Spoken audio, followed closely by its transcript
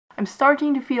I'm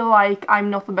starting to feel like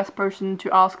I'm not the best person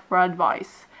to ask for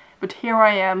advice, but here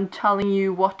I am telling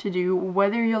you what to do,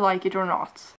 whether you like it or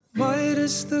not. White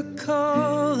is the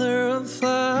color of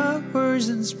flowers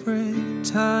in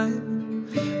springtime,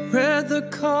 red the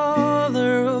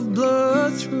color of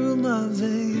blood through my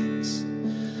veins,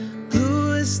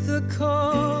 blue is the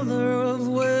color of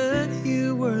when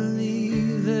you were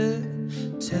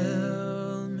leaving.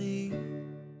 Tell me.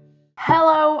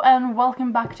 Hello and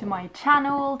welcome back to my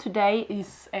channel. Today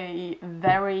is a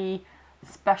very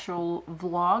special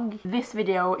vlog. This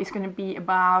video is going to be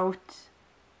about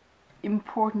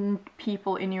important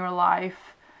people in your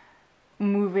life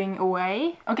moving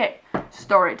away. Okay,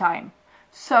 story time.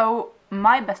 So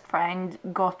my best friend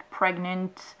got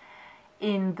pregnant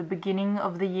in the beginning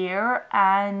of the year,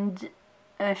 and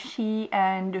she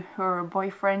and her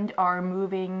boyfriend are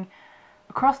moving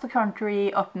across the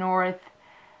country up north,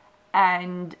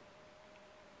 and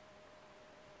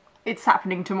it's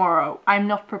happening tomorrow. I'm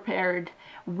not prepared.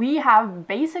 We have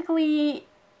basically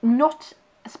not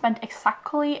spent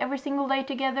exactly every single day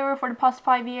together for the past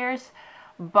 5 years,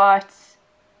 but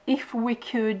if we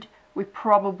could, we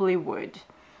probably would.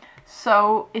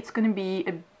 So it's gonna be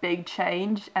a big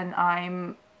change and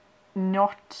I'm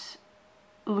not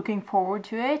looking forward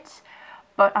to it,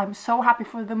 but I'm so happy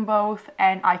for them both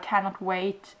and I cannot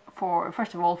wait for,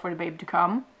 first of all, for the baby to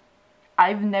come.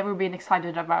 I've never been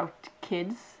excited about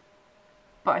kids,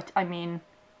 but I mean,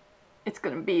 it's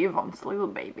gonna be Yvonne's little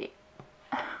baby.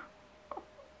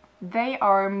 They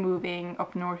are moving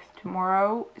up north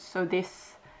tomorrow, so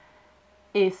this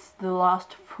is the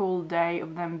last full day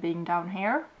of them being down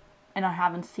here, and I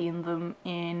haven't seen them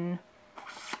in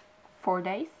 4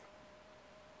 days.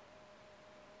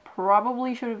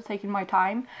 Probably should have taken my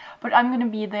time, but I'm gonna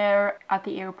be there at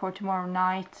the airport tomorrow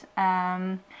night,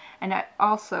 and I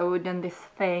also done this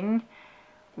thing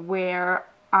where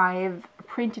I've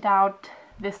printed out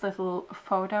this little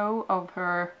photo of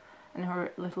her and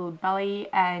her little belly,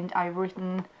 and I've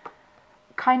written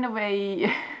kind of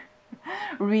a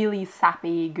really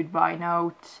sappy goodbye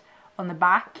note on the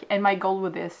back. And my goal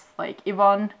with this, like,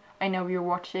 Yvonne, I know you're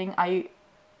watching, I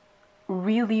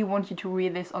really want you to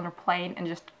read this on a plane and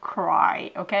just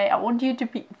cry, okay? I want you to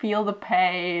feel the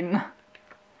pain.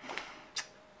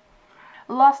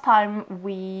 Last time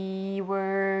we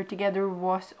were together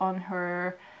was on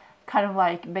her kind of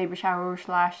like baby shower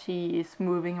 / she is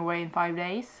moving away in 5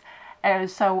 days.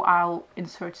 So I'll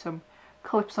insert some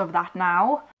clips of that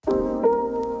now.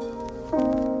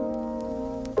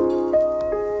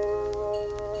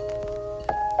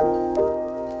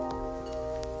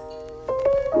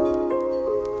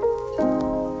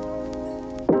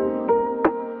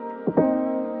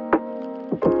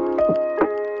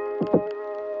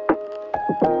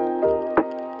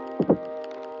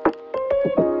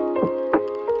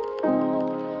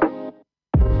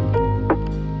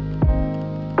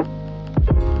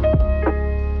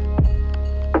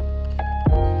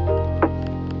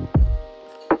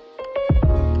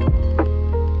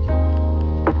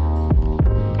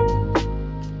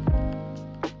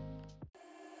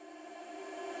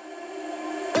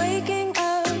 Waking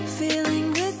up,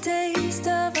 feeling the taste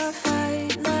of our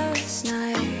fight last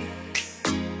night.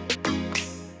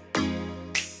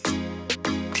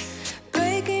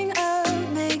 Breaking up,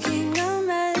 making a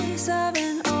mess of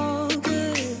an old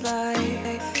good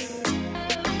life.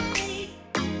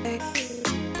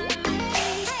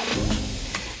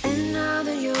 And now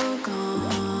that you're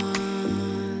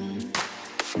gone,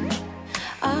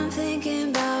 I'm thinking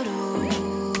about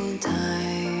old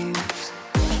times.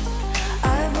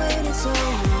 I've waited so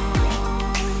long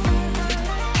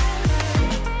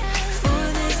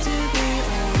for this to be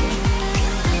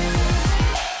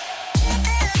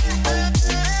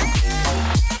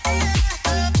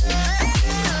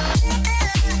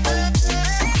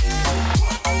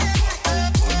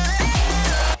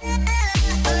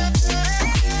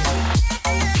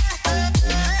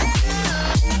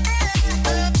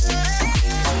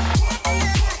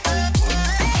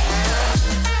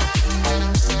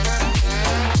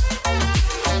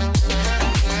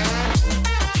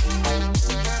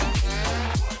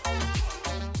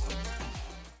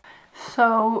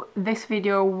So this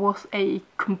video was a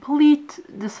complete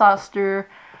disaster,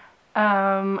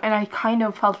 and I kind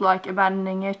of felt like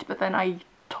abandoning it, but then I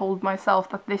told myself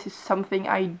that this is something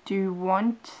I do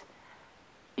want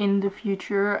in the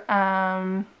future.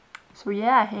 So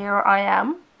yeah, here I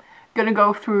am, gonna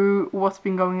go through what's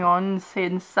been going on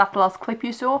since that last clip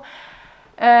you saw.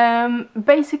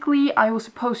 Basically, I was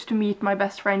supposed to meet my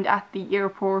best friend at the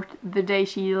airport the day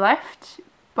she left,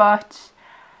 but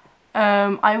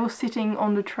I was sitting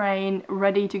on the train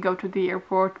ready to go to the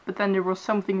airport, but then there was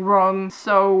something wrong,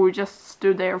 so we just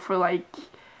stood there for like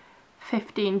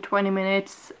 15-20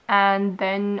 minutes, and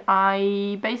then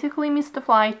I basically missed the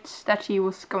flight that she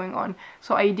was going on,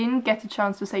 so I didn't get the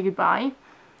chance to say goodbye,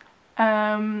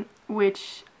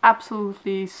 which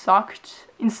absolutely sucked.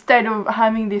 Instead of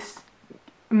having this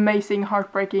amazing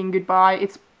heartbreaking goodbye,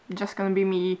 it's just gonna be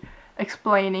me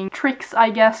explaining tricks, I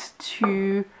guess,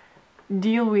 to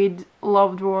deal with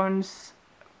loved ones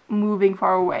moving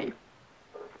far away.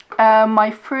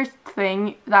 My first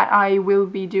thing that I will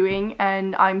be doing,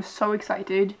 and I'm so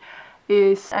excited,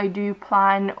 is I do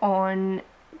plan on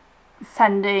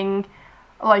sending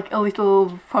like a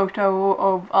little photo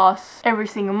of us every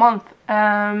single month,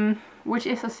 which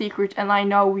is a secret, and I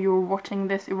know you're watching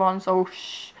this, Yvonne, so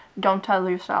shh, don't tell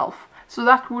yourself. So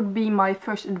that would be my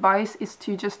first advice, is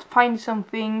to just find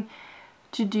something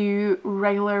to do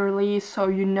regularly, so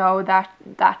you know that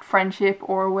that friendship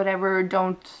or whatever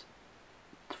don't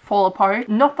fall apart.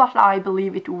 Not that I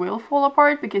believe it will fall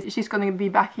apart, because she's gonna be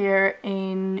back here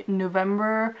in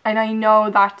November, and I know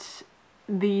that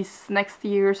these next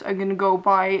years are gonna go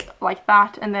by like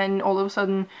that, and then all of a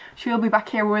sudden she'll be back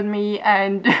here with me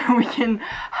and we can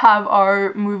have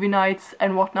our movie nights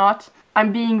and whatnot.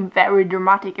 I'm being very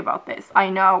dramatic about this, I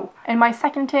know. And my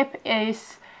second tip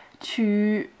is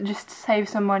to just save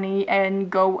some money and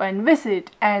go and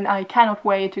visit, and I cannot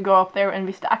wait to go up there and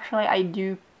visit. Actually,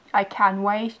 I can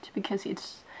wait, because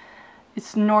it's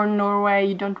Northern Norway.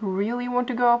 You don't really want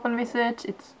to go up and visit.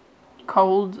 It's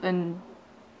cold and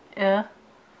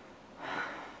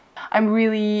I'm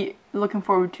really looking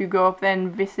forward to go up there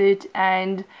and visit,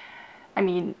 and I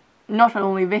mean, not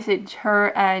only visit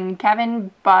her and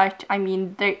Kevin, but I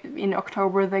mean, in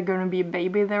October they're gonna be a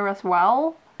baby there as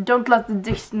well. Don't let the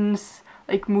distance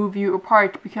like move you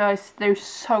apart, because there's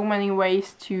so many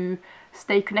ways to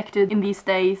stay connected in these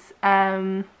days,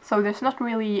 so there's not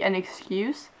really an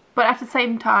excuse. But at the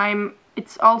same time,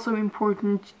 it's also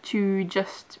important to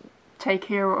just take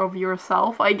care of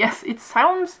yourself, I guess.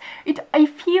 I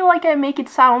feel like I make it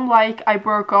sound like I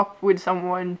broke up with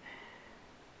someone.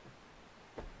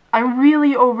 I'm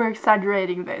really over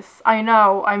exaggerating this, I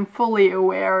know, I'm fully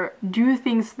aware. Do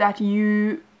things that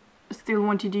you still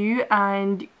want to do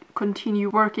and continue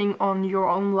working on your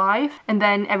own life, and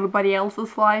then everybody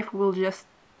else's life will just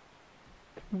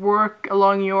work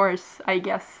along yours, I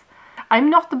guess. I'm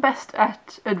not the best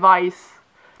at advice.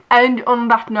 And on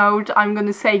that note, I'm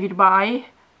gonna say goodbye,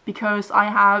 because I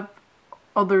have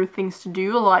other things to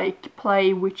do, like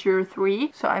play Witcher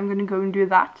 3, so I'm gonna go and do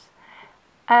that.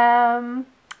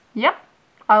 Yeah,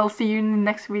 I'll see you in the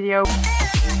next video.